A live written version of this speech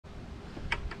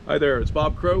Hi there, it's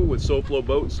Bob Crow with Soflo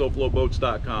Boats,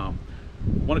 sofloboats.com.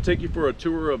 I want to take you for a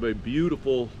tour of a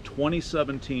beautiful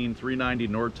 2017 390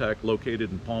 Nortec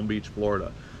located in Palm Beach,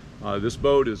 Florida. This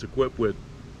boat is equipped with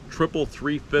triple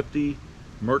 350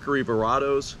 Mercury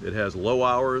Verados. It has low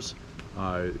hours.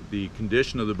 The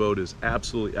condition of the boat is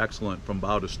absolutely excellent from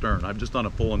bow to stern. I've just done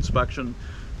a full inspection.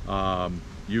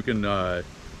 You can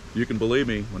believe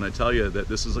me when I tell you that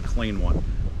this is a clean one.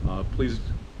 Please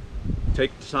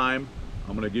take the time.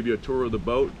 I'm going to give you a tour of the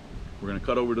boat. We're going to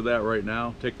cut over to that right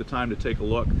now. Take the time to take a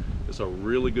look. It's a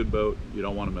really good boat. You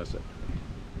don't want to miss it.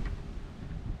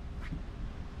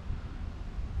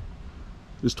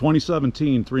 This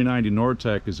 2017 390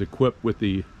 Nortec is equipped with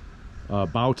the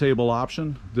bow table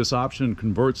option. This option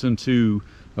converts into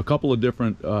a couple of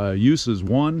different uses.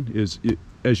 One is,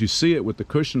 as you see it with the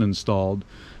cushion installed,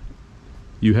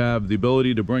 you have the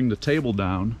ability to bring the table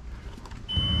down,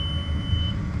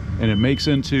 and it makes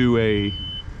into a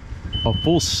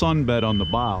full sunbed on the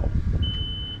bow.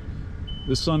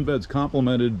 This sunbed's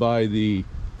complemented by the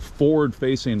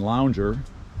forward-facing lounger,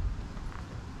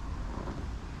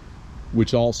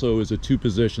 which also is a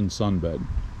two-position sunbed.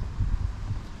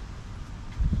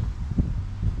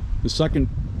 The second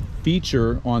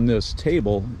feature on this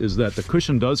table is that the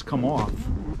cushion does come off,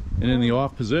 and in the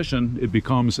off position it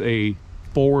becomes a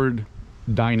forward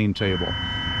dining table.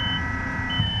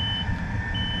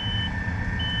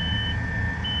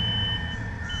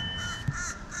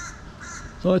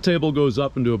 So that table goes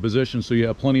up into a position so you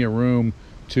have plenty of room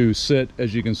to sit.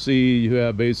 As you can see, you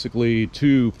have basically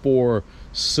 2, 4,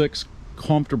 6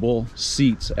 comfortable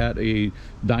seats at a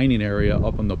dining area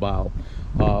up on the bow.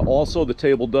 Also, the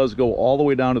table does go all the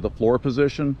way down to the floor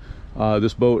position.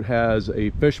 This boat has a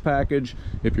fish package.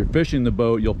 If you're fishing the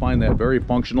boat, you'll find that very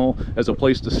functional as a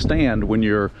place to stand when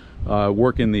you're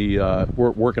working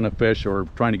a fish or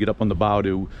trying to get up on the bow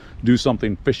to do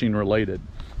something fishing related.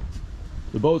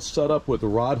 The boat's set up with the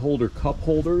rod holder cup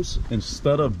holders.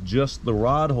 Instead of just the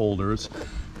rod holders,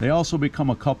 they also become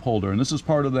a cup holder, and this is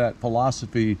part of that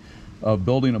philosophy of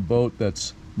building a boat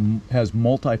that's has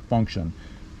multi-function.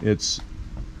 It's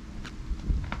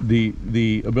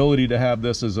the ability to have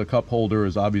this as a cup holder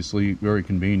is obviously very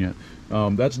convenient.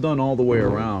 That's done all the way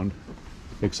around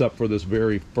except for this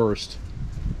very first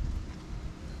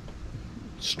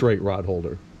straight rod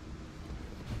holder.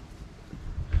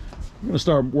 We're going to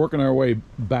start working our way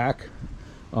back.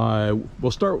 We'll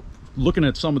start looking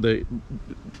at some of the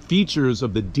features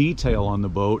of the detail on the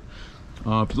boat.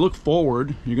 If you look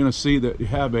forward, you're going to see that you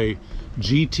have a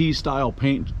GT style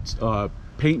paint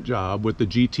job with the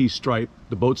GT stripe.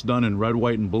 The boat's done in red,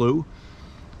 white, and blue.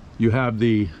 You have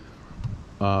the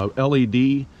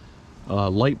LED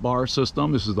light bar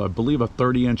system. This is, I believe, a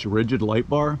 30-inch rigid light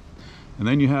bar. And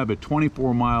then you have a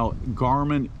 24-mile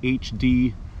Garmin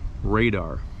HD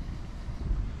radar.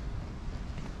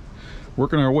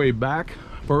 Working our way back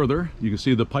further, you can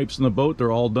see the pipes in the boat.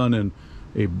 They're all done in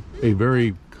a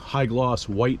very high gloss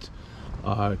white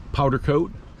powder coat.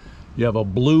 You have a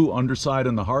blue underside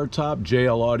on the hardtop,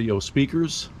 JL audio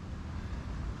speakers.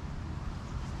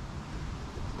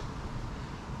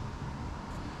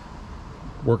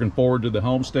 Working forward to the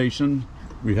helm station,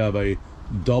 we have a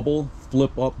double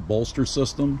flip up bolster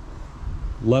system,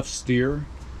 left steer,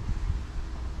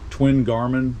 twin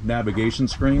Garmin navigation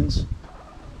screens,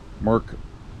 Merc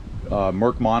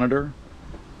monitor,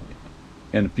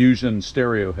 and Fusion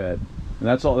stereo head. And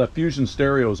that's all. That Fusion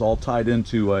stereo is all tied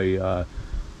into a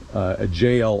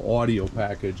JL audio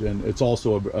package, and it's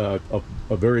also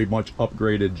a very much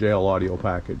upgraded JL audio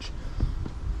package.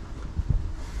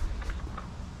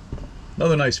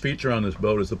 Another nice feature on this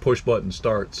boat is the push button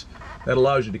starts. That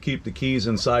allows you to keep the keys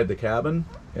inside the cabin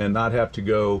and not have to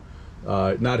go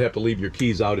not have to leave your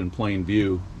keys out in plain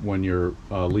view when you're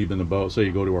leaving the boat. Say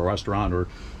you go to a restaurant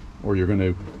or you're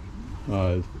going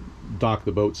to dock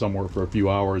the boat somewhere for a few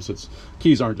hours.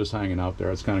 Keys aren't just hanging out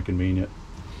there. It's kind of convenient.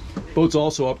 Boat's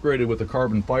also upgraded with the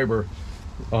carbon fiber.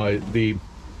 The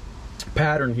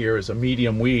pattern here is a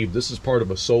medium weave. This is part of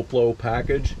a Soflo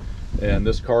package, and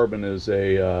this carbon is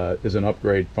an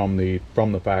upgrade from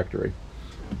the factory.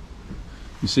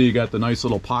 You see you got the nice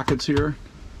little pockets here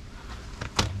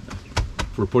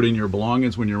for putting your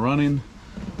belongings when you're running.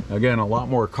 Again, a lot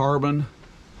more carbon.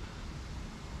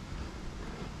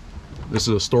 This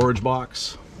is a storage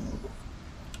box.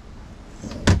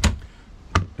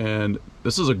 And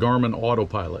this is a Garmin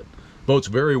autopilot. Boat's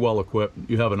very well equipped.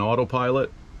 You have an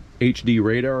autopilot, HD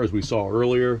radar as we saw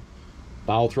earlier,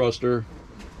 bow thruster,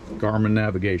 Garmin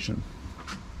navigation.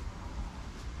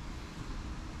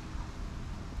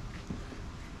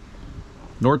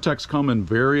 Nortecs come in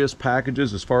various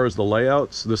packages as far as the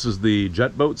layouts. This is the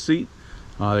jet boat seat.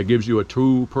 It gives you a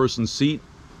 2-person seat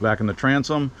back in the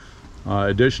transom.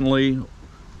 Additionally,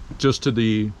 just to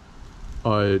the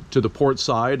port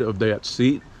side of that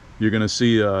seat, you're going to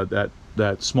see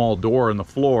that small door in the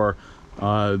floor.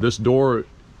 This door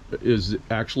is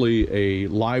actually a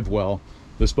live well.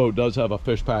 This boat does have a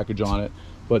fish package on it,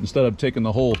 but instead of taking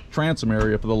the whole transom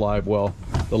area for the live well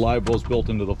is built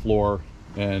into the floor,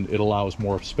 and it allows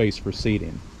more space for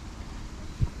seating.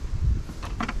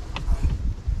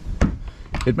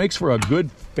 It makes for a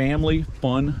good family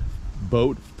fun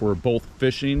boat for both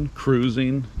fishing,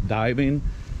 cruising, diving,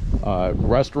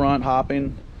 restaurant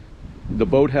hopping. The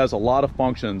boat has a lot of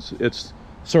functions. It's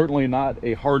certainly not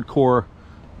a hardcore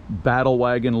battle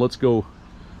wagon, let's go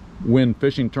win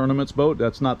fishing tournaments boat.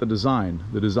 That's not the design.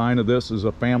 The design of this is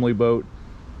a family boat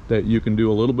that you can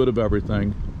do a little bit of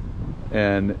everything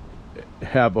and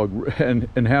have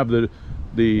the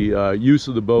use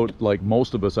of the boat like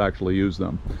most of us actually use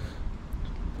them.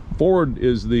 Forward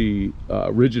is the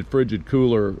rigid frigid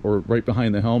cooler, or right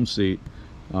behind the helm seat.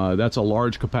 That's a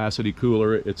large capacity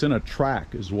cooler. It's in a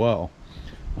track as well.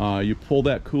 You pull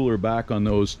that cooler back on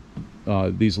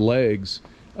these legs,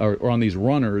 or on these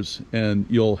runners, and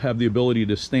you'll have the ability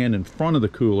to stand in front of the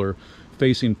cooler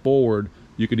facing forward.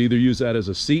 You could either use that as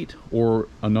a seat or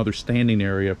another standing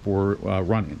area for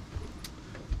running.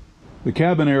 The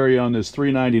cabin area on this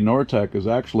 390 Nortec is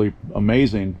actually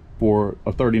amazing for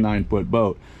a 39-foot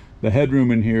boat. The headroom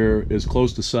in here is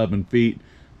close to 7 feet.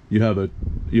 You have a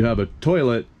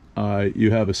toilet,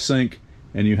 you have a sink,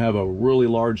 and you have a really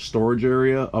large storage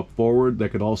area up forward that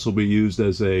could also be used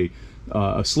as a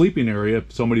sleeping area.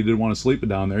 If somebody did want to sleep it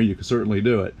down there, you could certainly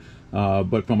do it.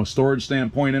 But from a storage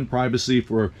standpoint and privacy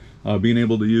for being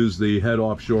able to use the head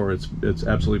offshore, it's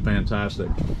absolutely fantastic.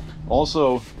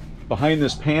 Also, behind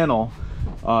this panel,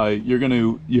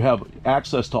 you have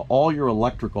access to all your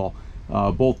electrical,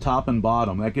 both top and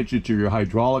bottom. That gets you to your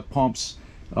hydraulic pumps,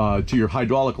 to your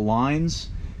hydraulic lines,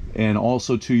 and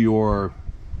also to your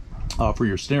for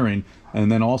your steering, and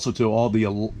then also to all the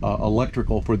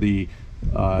electrical for the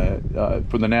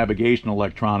navigation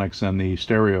electronics and the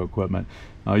stereo equipment.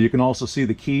 You can also see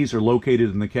the keys are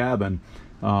located in the cabin.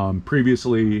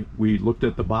 Previously, we looked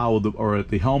at the bow of or at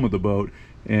the helm of the boat,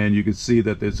 and you could see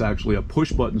that it's actually a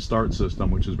push-button start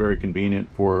system, which is very convenient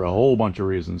for a whole bunch of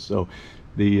reasons. So,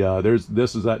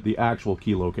 this is at the actual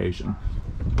key location.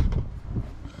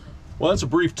 Well, that's a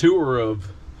brief tour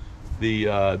of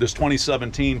this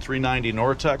 2017 390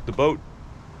 Nortec. The boat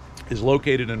is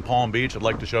located in Palm Beach. I'd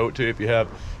like to show it to you. If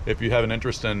you have an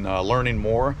interest in learning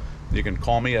more, you can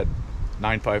call me at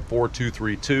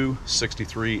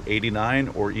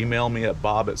 954-232-6389 or email me at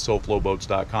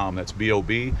bob@sofloboats.com. That's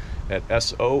BOB at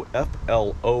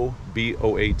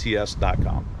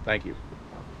SOFLOBOATS.com. Thank you.